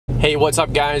Hey, what's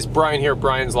up guys? Brian here,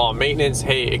 Brian's Law Maintenance.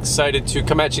 Hey, excited to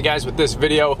come at you guys with this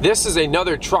video. This is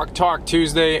another Truck Talk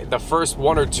Tuesday. The first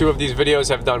one or two of these videos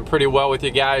have done pretty well with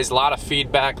you guys. A lot of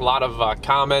feedback, a lot of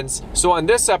comments. So on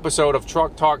this episode of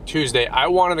Truck Talk Tuesday, I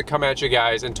wanted to come at you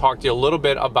guys and talk to you a little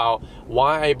bit about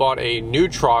why I bought a new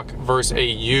truck versus a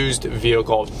used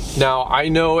vehicle. Now, I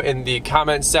know in the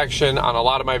comment section on a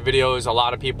lot of my videos, a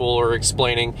lot of people are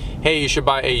explaining, hey, you should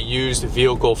buy a used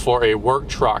vehicle for a work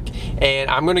truck. And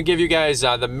I'm gonna give you guys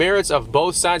the merits of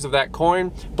both sides of that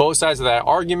coin, both sides of that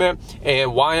argument,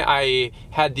 and why I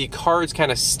had the cards kind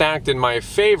of stacked in my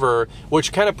favor,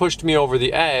 which kind of pushed me over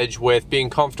the edge with being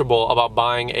comfortable about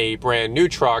buying a brand new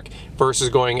truck versus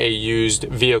going a used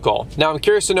vehicle. Now, I'm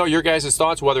curious to know your guys'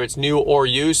 thoughts, whether it's new or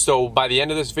used. So by the end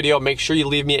of this video, make sure you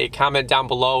leave me a comment down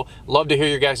below. Love to hear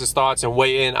your guys' thoughts and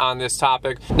weigh in on this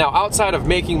topic. Now, outside of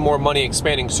making more money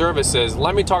expanding services,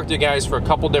 let me talk to you guys for a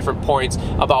couple different points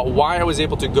about why I was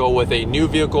able to go with a new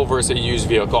vehicle versus a used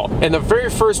vehicle. And the very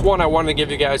first one I wanted to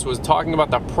give you guys was talking about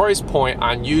the price point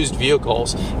on used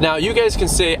vehicles. Now, you guys can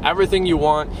say everything you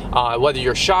want, whether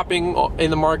you're shopping in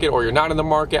the market or you're not in the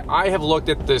market. I have looked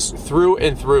at this through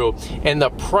and through, and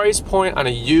the price point on a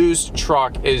used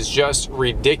truck is just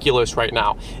ridiculous right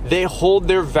now. They hold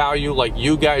their value like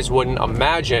you guys wouldn't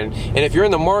imagine. And if you're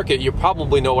in the market, you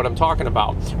probably know what I'm talking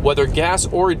about. Whether gas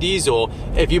or diesel,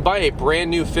 if you buy a brand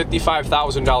new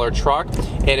 $55,000 truck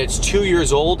and it's 2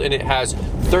 years old and it has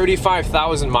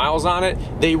 35,000 miles on it,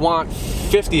 they want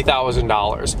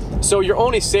 $50,000. So you're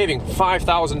only saving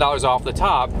 $5,000 off the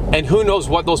top, and who knows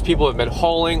what those people have been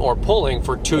hauling or pulling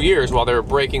for 2 years while they're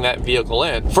breaking that vehicle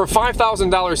in. For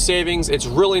 $5,000 savings, it's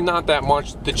really not that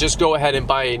much to just go ahead and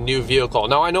buy a new vehicle.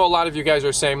 Now, I know a lot of you guys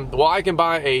are saying, well, I can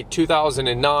buy a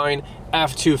 2009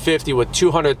 F-250 with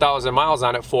 200,000 miles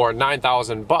on it for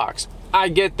 9,000 bucks. I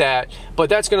get that, but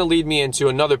that's going to lead me into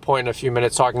another point in a few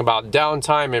minutes, talking about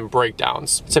downtime and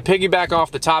breakdowns. To piggyback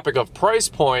off the topic of price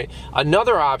point,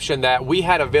 another option that we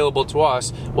had available to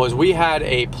us was we had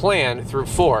a plan through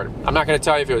Ford. I'm not going to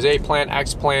tell you if it was A plan,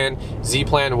 X plan, Z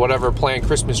plan, whatever plan,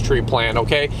 Christmas tree plan,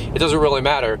 okay? It doesn't really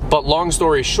matter. But long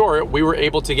story short, we were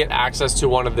able to get access to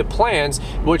one of the plans,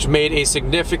 which made a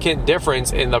significant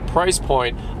difference in the price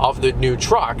point of the new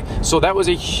truck. So that was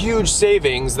a huge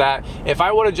savings that if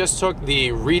I would have just took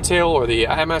the retail or the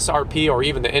MSRP or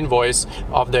even the invoice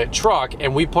of the truck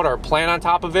and we put our plan on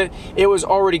top of it, it was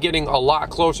already getting a lot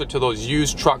closer to those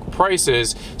used truck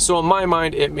prices. So in my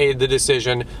mind, it made the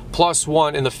decision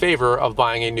 +1 in the favor of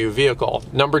buying a new vehicle.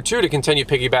 Number two, to continue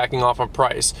piggybacking off of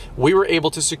price, we were able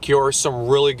to secure some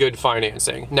really good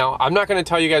financing. Now, I'm not going to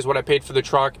tell you guys what I paid for the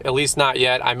truck, at least not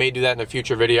yet. I may do that in a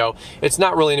future video. It's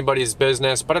not really anybody's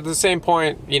business, but at the same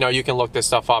point, you know, you can look this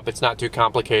stuff up. It's not too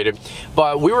complicated.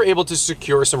 But we were able to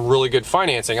secure some really good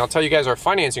financing. I'll tell you guys our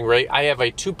financing rate. I have a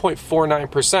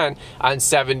 2.49% on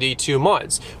 72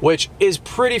 months, which is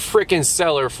pretty freaking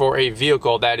stellar for a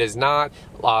vehicle that is not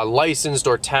licensed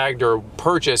or tagged or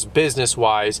purchased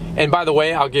business-wise. And by the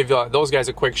way, I'll give those guys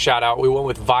a quick shout out. We went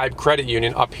with Vibe Credit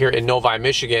Union up here in Novi,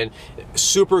 Michigan.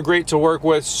 Super great to work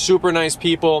with, super nice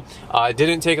people.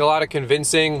 Didn't take a lot of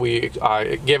convincing. We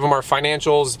gave them our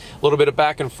financials, a little bit of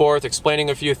back and forth, explaining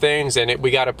a few things, and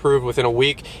we got approved within a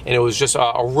week. And it was just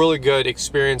a really good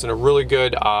experience and a really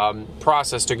good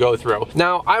process to go through.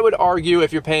 Now, I would argue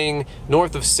if you're paying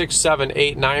north of 6, 7,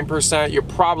 8, 9%, you're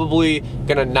probably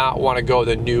gonna not want to go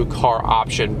the new car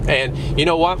option. And you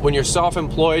know what? When you're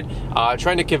self-employed,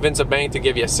 trying to convince a bank to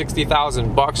give you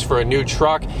 60,000 bucks for a new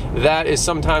truck, that is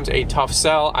sometimes a tough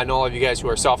sell. I know all of you guys who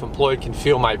are self-employed can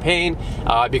feel my pain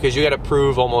because you got to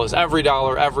prove almost every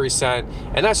dollar, every cent,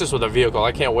 and that's just with a vehicle.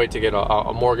 I can't wait to get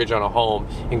a mortgage on a home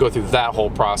and go through that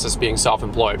whole process being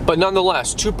self-employed. But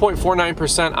nonetheless,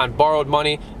 2.49% on borrowed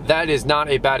money, that is not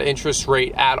a bad interest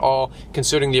rate at all,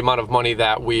 considering the amount of money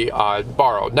that we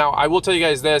borrowed. Now, I will tell you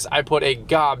guys this, I put a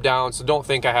gob down, so don't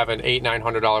think I have an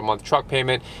 $800-900 a month truck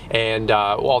payment and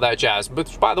all that jazz.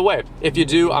 But by the way, if you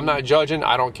do, I'm not judging,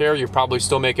 I don't care. You're probably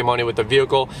still making money with the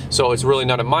vehicle, so it's really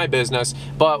none of my business.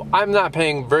 But I'm not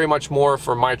paying very much more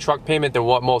for my truck payment than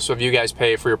what most of you guys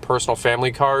pay for your personal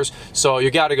family cars, so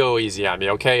you got to go easy on me,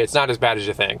 okay? It's not as bad as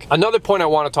you think. Another point I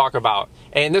want to talk about,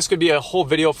 and this could be a whole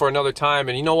video for another time,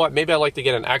 and you know what, maybe I'd like to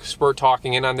get an expert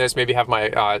talking in on this, maybe have my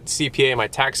CPA, my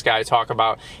tax guy talk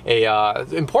about a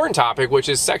important topic, which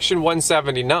is Section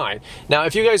 179. Now,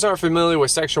 if you guys aren't familiar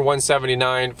with Section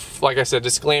 179, like I said,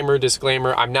 disclaimer,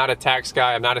 I'm not a tax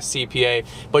guy, I'm not a CPA,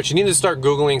 but you need to start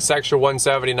Googling Section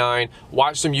 179,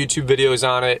 watch some YouTube videos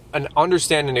on it, and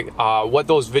understanding what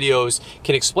those videos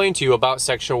can explain to you about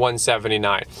Section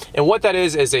 179. And what that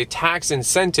is a tax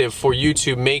incentive for you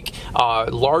to make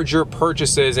larger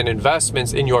purchases and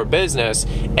investments in your business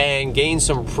and gain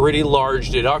some pretty large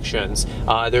deductions.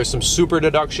 There's some super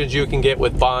deductions you can get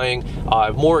with buying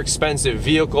more expensive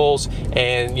vehicles,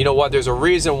 and you know what, there's a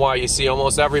reason why you see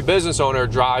almost every business owner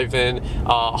driving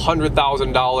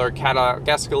 $100,000 Cadillac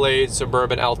Escalades,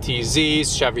 Suburban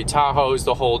LTZs, Chevy Tahoes,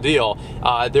 the whole deal.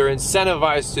 They're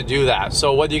incentivized to do that.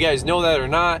 So whether you guys know that or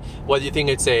not, whether you think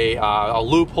it's a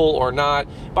loophole or not,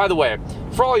 by the way,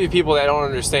 for all you people that don't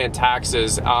understand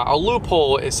taxes, a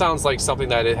loophole, it sounds like something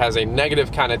that it has a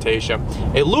negative connotation.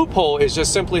 A loophole is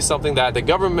just simply something that the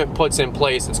government puts in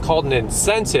place. It's called an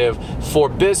incentive for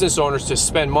business owners to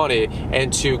spend money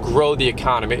and to grow the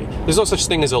economy. There's no such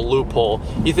thing as a loophole.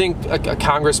 You think a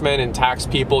congressman and tax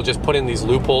people just put in these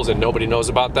loopholes and nobody knows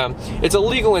about them? It's a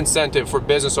legal incentive for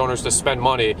business owners to spend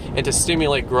money and to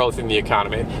stimulate growth in the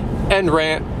economy. End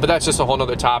rant, but that's just a whole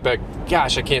nother topic.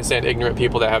 Gosh, I can't stand ignorant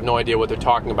people that have no idea what they're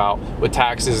talking about with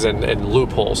taxes and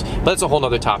loopholes. But that's a whole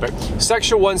nother topic.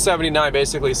 Section 179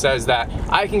 basically says that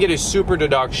I can get a super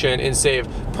deduction and save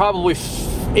probably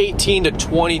 $18,000 to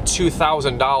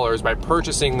 $22,000 by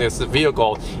purchasing this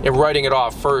vehicle and writing it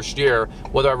off first year,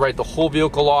 whether I write the whole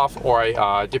vehicle off or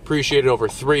I depreciate it over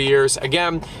 3 years.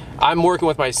 Again, I'm working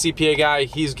with my CPA guy.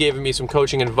 He's giving me some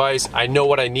coaching advice. I know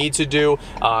what I need to do.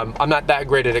 I'm not that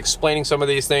great at explaining some of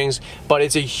these things, but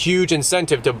it's a huge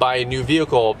incentive to buy a new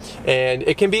vehicle. And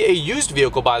it can be a used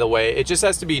vehicle, by the way. It just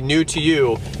has to be new to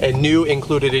you and new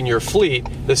included in your fleet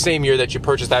the same year that you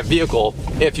purchase that vehicle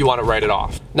if you want to write it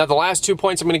off. Now, the last 2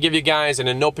 points I'm going to give you guys, and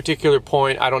in no particular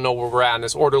point, I don't know where we're at on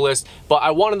this order list, but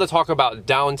I wanted to talk about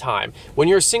downtime. When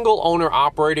you're a single owner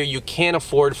operator, you can't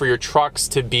afford for your trucks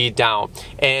to be down.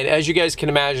 And as you guys can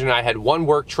imagine, I had one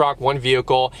work truck, one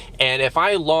vehicle, and if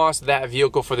I lost that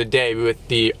vehicle for the day with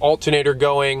the alternator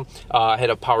going, I had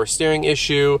a power steering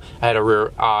issue, I had a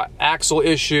rear axle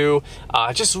issue,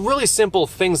 just really simple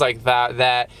things like that,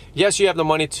 that yes, you have the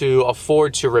money to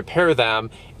afford to repair them,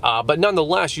 but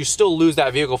nonetheless, you still lose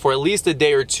that vehicle for at least a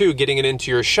day or two getting it into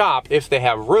your shop if they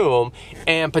have room,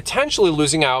 and potentially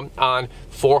losing out on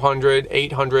 $400,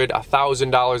 $800,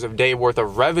 $1,000 a day worth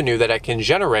of revenue that I can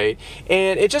generate.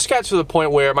 And it just got to the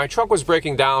point where my truck was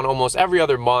breaking down almost every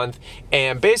other month,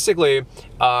 and basically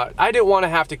I didn't want to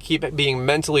have to keep it being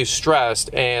mentally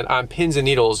stressed and on pins and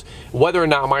needles whether or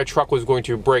not my truck was going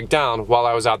to break down while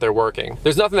I was out there working.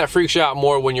 There's nothing that freaks you out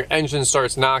more when your engine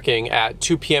starts knocking at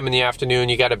 2 p.m. in the afternoon.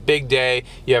 You got a big day,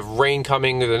 you have rain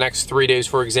coming the next 3 days,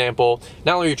 for example.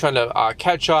 Not only are you trying to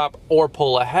catch up or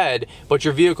pull ahead, but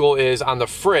your vehicle is on the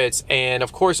fritz, and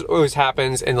of course it always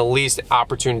happens in the least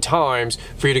opportune times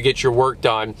for you to get your work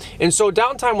done. And so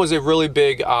downtime was a really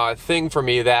big thing for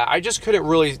me, that I just couldn't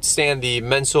really stand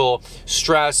the mental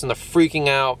stress and the freaking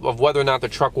out of whether or not the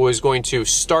truck was going to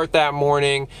start that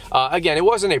morning. Again, it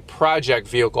wasn't a project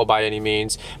vehicle by any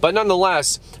means, but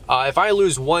nonetheless, if I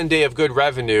lose 1 day of good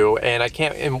revenue and I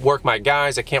can't work my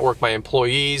guys, I can't work my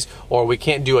employees, or we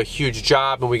can't do a huge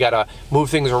job and we gotta move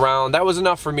things around, that was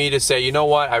enough for me to say, you know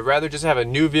what, I'd rather just have a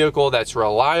new vehicle that's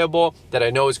reliable, that I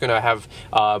know is gonna have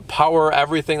power,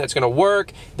 everything that's gonna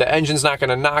work, the engine's not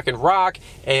gonna knock and rock,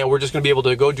 and we're just gonna be able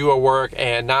to go do our work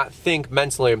and not think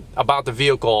mentally about the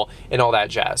vehicle and all that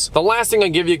jazz. The last thing I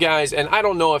give you guys, and I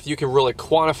don't know if you can really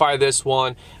quantify this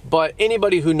one, but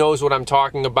anybody who knows what I'm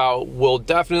talking about will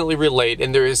definitely relate,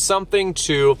 and there is something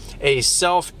to a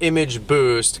self-image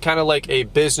boost, kind of like a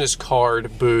business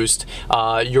card boost.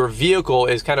 Your vehicle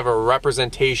is kind of a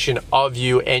representation of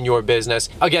you and your business.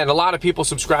 Again, a lot of people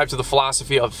subscribe to the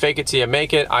philosophy of fake it till you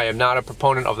make it. I am not a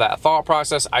proponent of that thought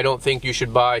process. I don't think you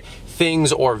should buy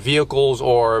things or vehicles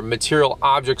or material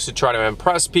objects to try to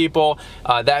impress people.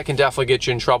 That can definitely get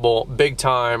you in trouble big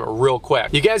time real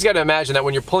quick. You guys got to imagine that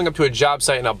when you're pulling up to a job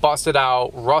site in a busted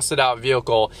out, rusted out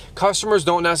vehicle, customers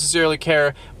don't necessarily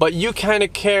care, but you kind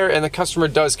of care and the customer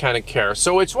does kind of care.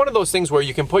 So it's one of those things where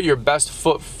you can put your best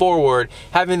foot forward,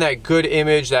 having that good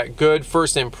image, that good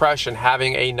first impression,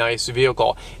 having a nice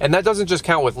vehicle. And that doesn't just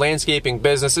count with landscaping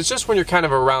business, it's just when you're kind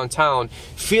of around town,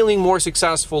 feeling more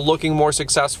successful, looking more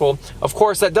successful. Of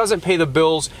course, that doesn't pay the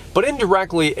bills, but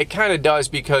indirectly it kind of does,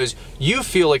 because you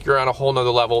feel like you're on a whole nother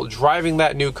level driving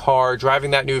that new car,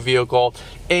 driving that new vehicle.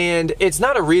 And it's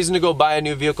not a reason to go buy a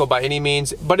new vehicle by any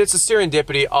means, but it's a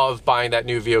serendipity of buying that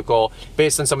new vehicle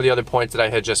based on some of the other points that I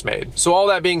had just made. So all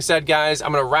that being said, guys,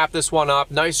 I'm gonna wrap this one up.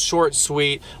 Nice, short,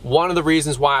 sweet. One of the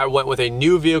reasons why I went with a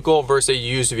new vehicle versus a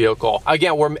used vehicle.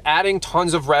 Again, we're adding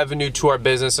tons of revenue to our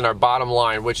business and our bottom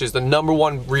line, which is the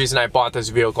 #1 reason I bought this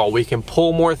vehicle. We can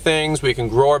pull more things, we can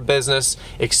grow our business,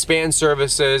 expand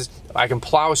services, I can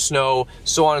plow snow,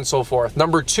 so on and so forth.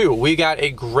 Number two, we got a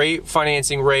great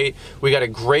financing rate. We got a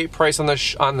great price on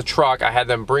the truck. I had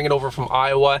them bring it over from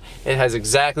Iowa. It has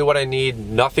exactly what I need,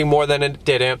 nothing more than it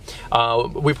didn't.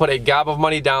 We put a gob of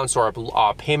money down, so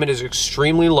our payment is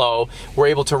extremely low. We're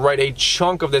able to write a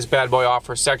chunk of this bad boy off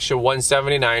for Section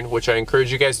 179, which I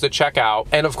encourage you guys to check out.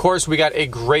 And of course, we got a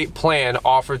great plan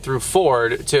offered through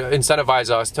Ford to incentivize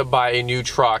us to buy a new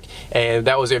truck, and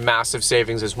that was a massive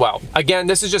savings as well. Again,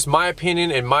 this is just my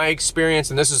opinion and my experience,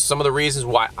 and this is some of the reasons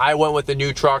why I went with the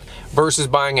new truck versus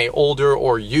buying a older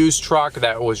or used truck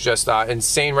that was just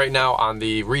insane right now on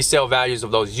the resale values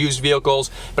of those used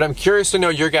vehicles. But I'm curious to know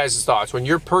your guys' thoughts. When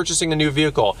you're purchasing a new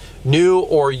vehicle, new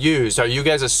or used, are you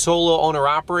guys a solo owner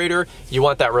operator? You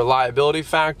want that reliability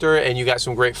factor and you got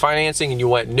some great financing and you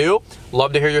went new?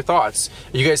 Love to hear your thoughts.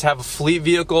 You guys have fleet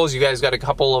vehicles. You guys got a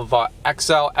couple of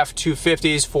XL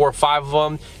F-250s, 4 or 5 of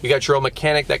them. You got your own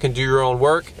mechanic that can do your own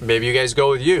work. Maybe you guys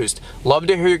go with used. Love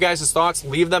to hear your guys' thoughts.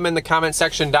 Leave them in the comment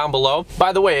section down below.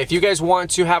 By the way, if you guys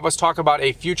want to have us talk about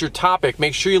a future topic,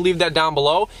 make sure you leave that down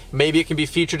below. Maybe it can be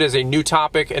featured as a new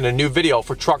topic in a new video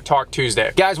for Truck Talk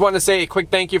Tuesday. Guys, want to say a quick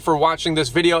thank you for watching this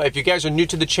video. If you guys are new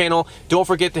to the channel, don't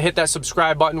forget to hit that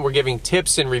subscribe button. We're giving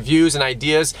tips and reviews and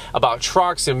ideas about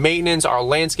trucks and maintenance, our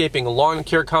landscaping lawn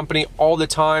care company all the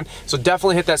time. So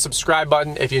definitely hit that subscribe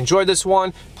button. If you enjoyed this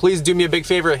one, please do me a big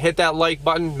favor, hit that like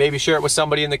button, maybe share it with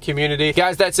somebody in the community.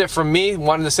 Guys, that's it from me.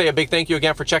 Wanted to say a big thank you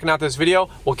again for checking out this video.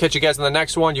 We'll catch you guys in the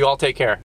next one. You all take care.